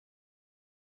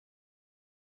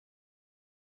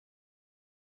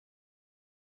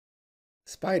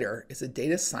Spyder is a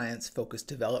data science-focused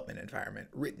development environment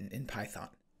written in Python.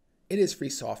 It is free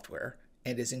software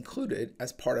and is included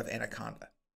as part of Anaconda.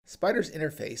 Spyder's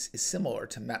interface is similar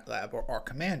to MATLAB or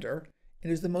RCommander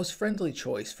and is the most friendly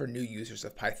choice for new users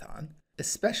of Python,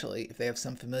 especially if they have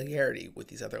some familiarity with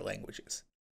these other languages.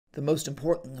 The most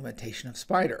important limitation of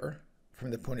Spyder,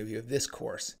 from the point of view of this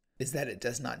course, is that it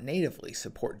does not natively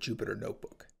support Jupyter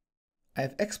Notebook. I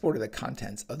have exported the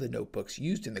contents of the notebooks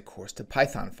used in the course to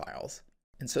Python files,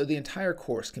 and so the entire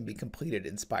course can be completed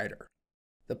in Spyder.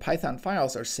 The Python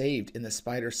files are saved in the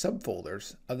Spyder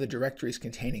subfolders of the directories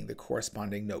containing the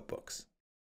corresponding notebooks.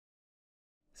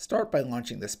 Start by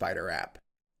launching the Spyder app.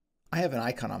 I have an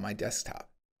icon on my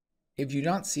desktop. If you do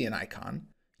not see an icon,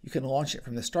 you can launch it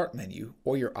from the Start menu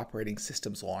or your operating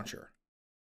system's launcher.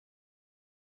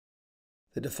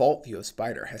 The default view of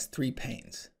Spyder has three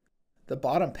panes. The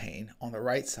bottom pane on the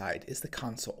right side is the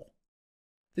console.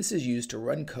 This is used to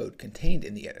run code contained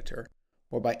in the editor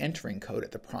or by entering code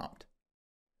at the prompt.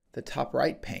 The top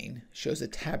right pane shows a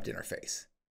tabbed interface.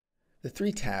 The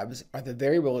three tabs are the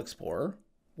Variable Explorer,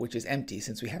 which is empty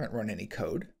since we haven't run any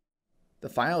code, the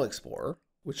File Explorer,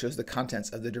 which shows the contents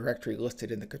of the directory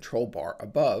listed in the control bar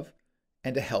above,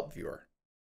 and a Help viewer.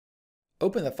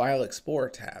 Open the File Explorer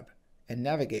tab and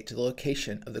navigate to the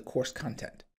location of the course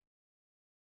content.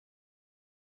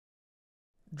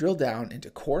 Drill down into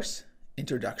Course,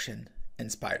 Introduction, and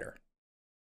Spyder.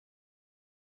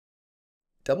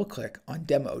 Double-click on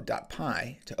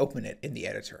demo.py to open it in the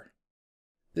editor.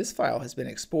 This file has been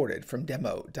exported from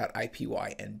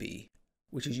demo.ipynb,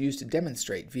 which is used to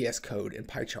demonstrate VS Code in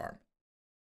PyCharm.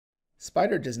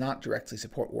 Spyder does not directly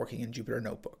support working in Jupyter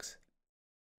Notebooks.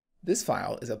 This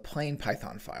file is a plain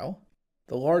Python file.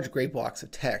 The large gray blocks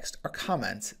of text are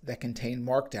comments that contain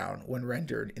markdown when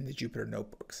rendered in the Jupyter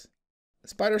Notebooks.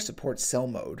 Spyder supports cell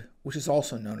mode, which is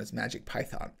also known as Magic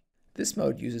Python. This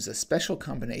mode uses a special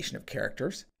combination of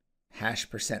characters,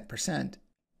 #%%,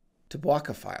 to block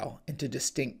a file into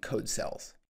distinct code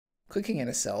cells. Clicking in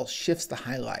a cell shifts the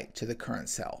highlight to the current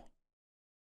cell.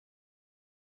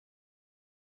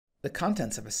 The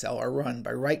contents of a cell are run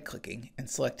by right-clicking and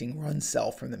selecting Run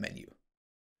Cell from the menu.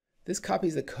 This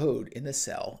copies the code in the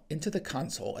cell into the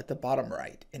console at the bottom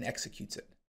right and executes it.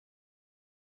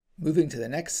 Moving to the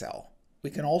next cell, we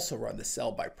can also run the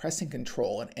cell by pressing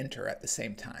Ctrl and Enter at the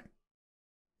same time.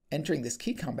 Entering this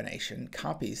key combination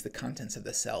copies the contents of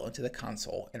the cell into the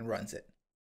console and runs it.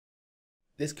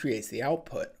 This creates the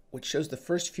output, which shows the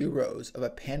first few rows of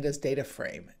a pandas data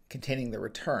frame containing the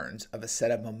returns of a set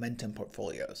of momentum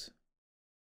portfolios.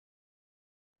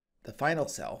 The final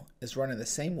cell is run in the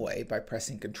same way by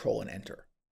pressing Ctrl and Enter.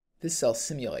 This cell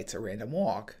simulates a random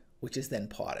walk, which is then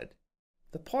plotted.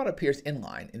 The plot appears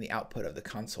inline in the output of the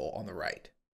console on the right.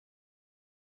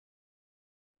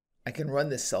 I can run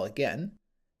this cell again.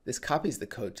 This copies the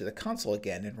code to the console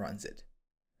again and runs it.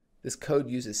 This code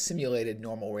uses simulated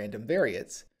normal random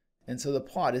variates, and so the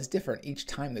plot is different each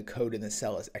time the code in the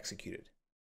cell is executed.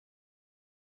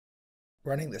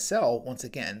 Running the cell, once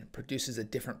again, produces a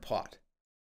different plot.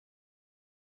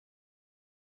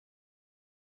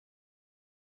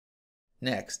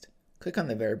 Next, click on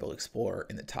the Variable Explorer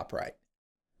in the top right.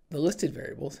 The listed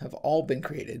variables have all been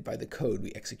created by the code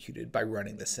we executed by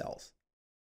running the cells.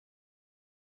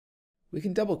 We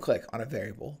can double-click on a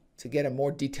variable to get a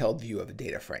more detailed view of a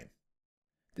data frame.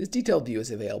 This detailed view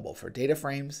is available for data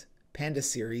frames, pandas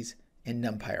series, and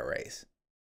NumPy arrays.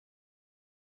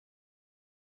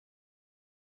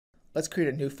 Let's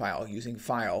create a new file using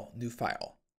File, New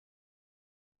File.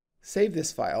 Save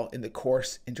this file in the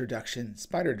Course, Introduction,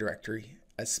 Spyder directory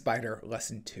as Spyder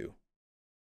Lesson 2.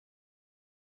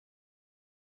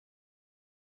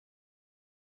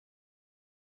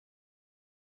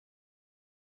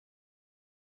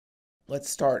 Let's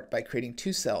start by creating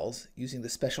two cells using the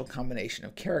special combination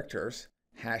of characters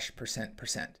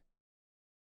 #%%.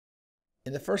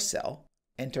 In the first cell,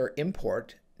 enter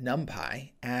import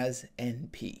numpy as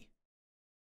np.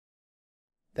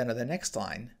 Then on the next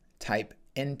line, type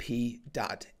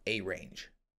np.arange.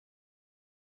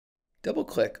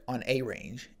 Double-click on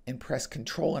arange and press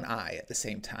Ctrl and I at the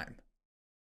same time.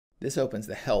 This opens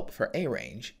the help for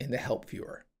arange in the help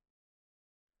viewer.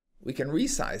 We can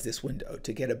resize this window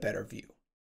to get a better view.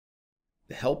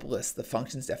 The help lists the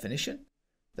function's definition,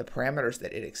 the parameters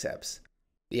that it accepts,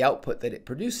 the output that it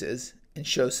produces, and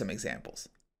shows some examples.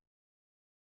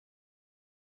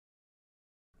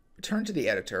 Return to the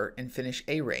editor and finish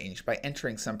arange by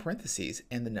entering some parentheses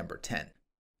and the number 10.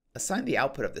 Assign the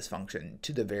output of this function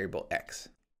to the variable x.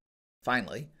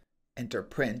 Finally, enter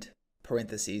print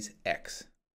parentheses x.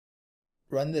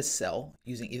 Run this cell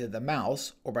using either the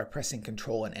mouse or by pressing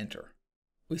Ctrl and Enter.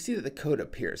 We see that the code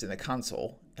appears in the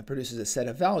console and produces a set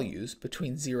of values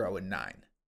between 0 and 9.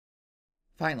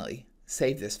 Finally,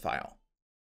 save this file.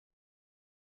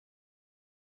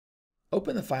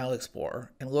 Open the File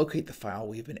Explorer and locate the file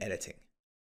we've been editing.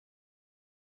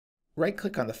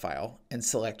 Right-click on the file and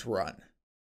select Run.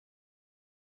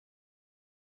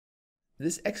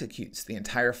 This executes the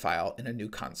entire file in a new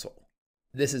console.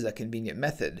 This is a convenient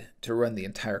method to run the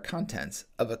entire contents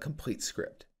of a complete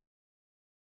script.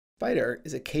 Spyder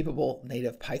is a capable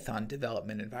native Python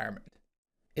development environment.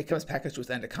 It comes packaged with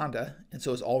Anaconda and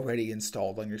so is already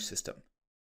installed on your system.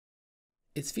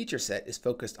 Its feature set is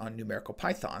focused on numerical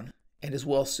Python and is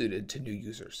well suited to new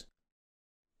users.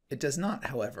 It does not,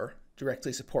 however,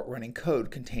 directly support running code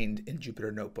contained in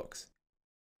Jupyter notebooks.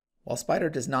 While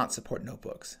Spyder does not support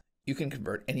notebooks, you can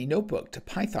convert any notebook to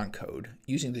Python code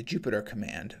using the Jupyter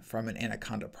command from an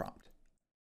Anaconda prompt.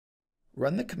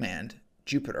 Run the command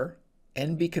Jupyter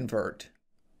nbconvert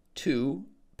to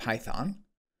Python,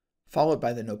 followed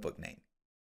by the notebook name.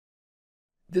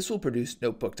 This will produce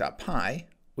notebook.py,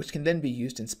 which can then be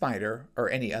used in Spyder or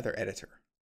any other editor.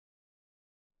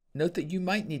 Note that you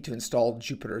might need to install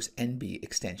Jupyter's NB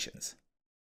extensions.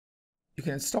 You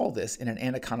can install this in an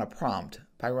Anaconda prompt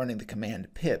by running the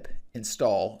command pip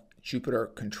install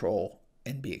Jupyter control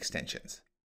NB extensions.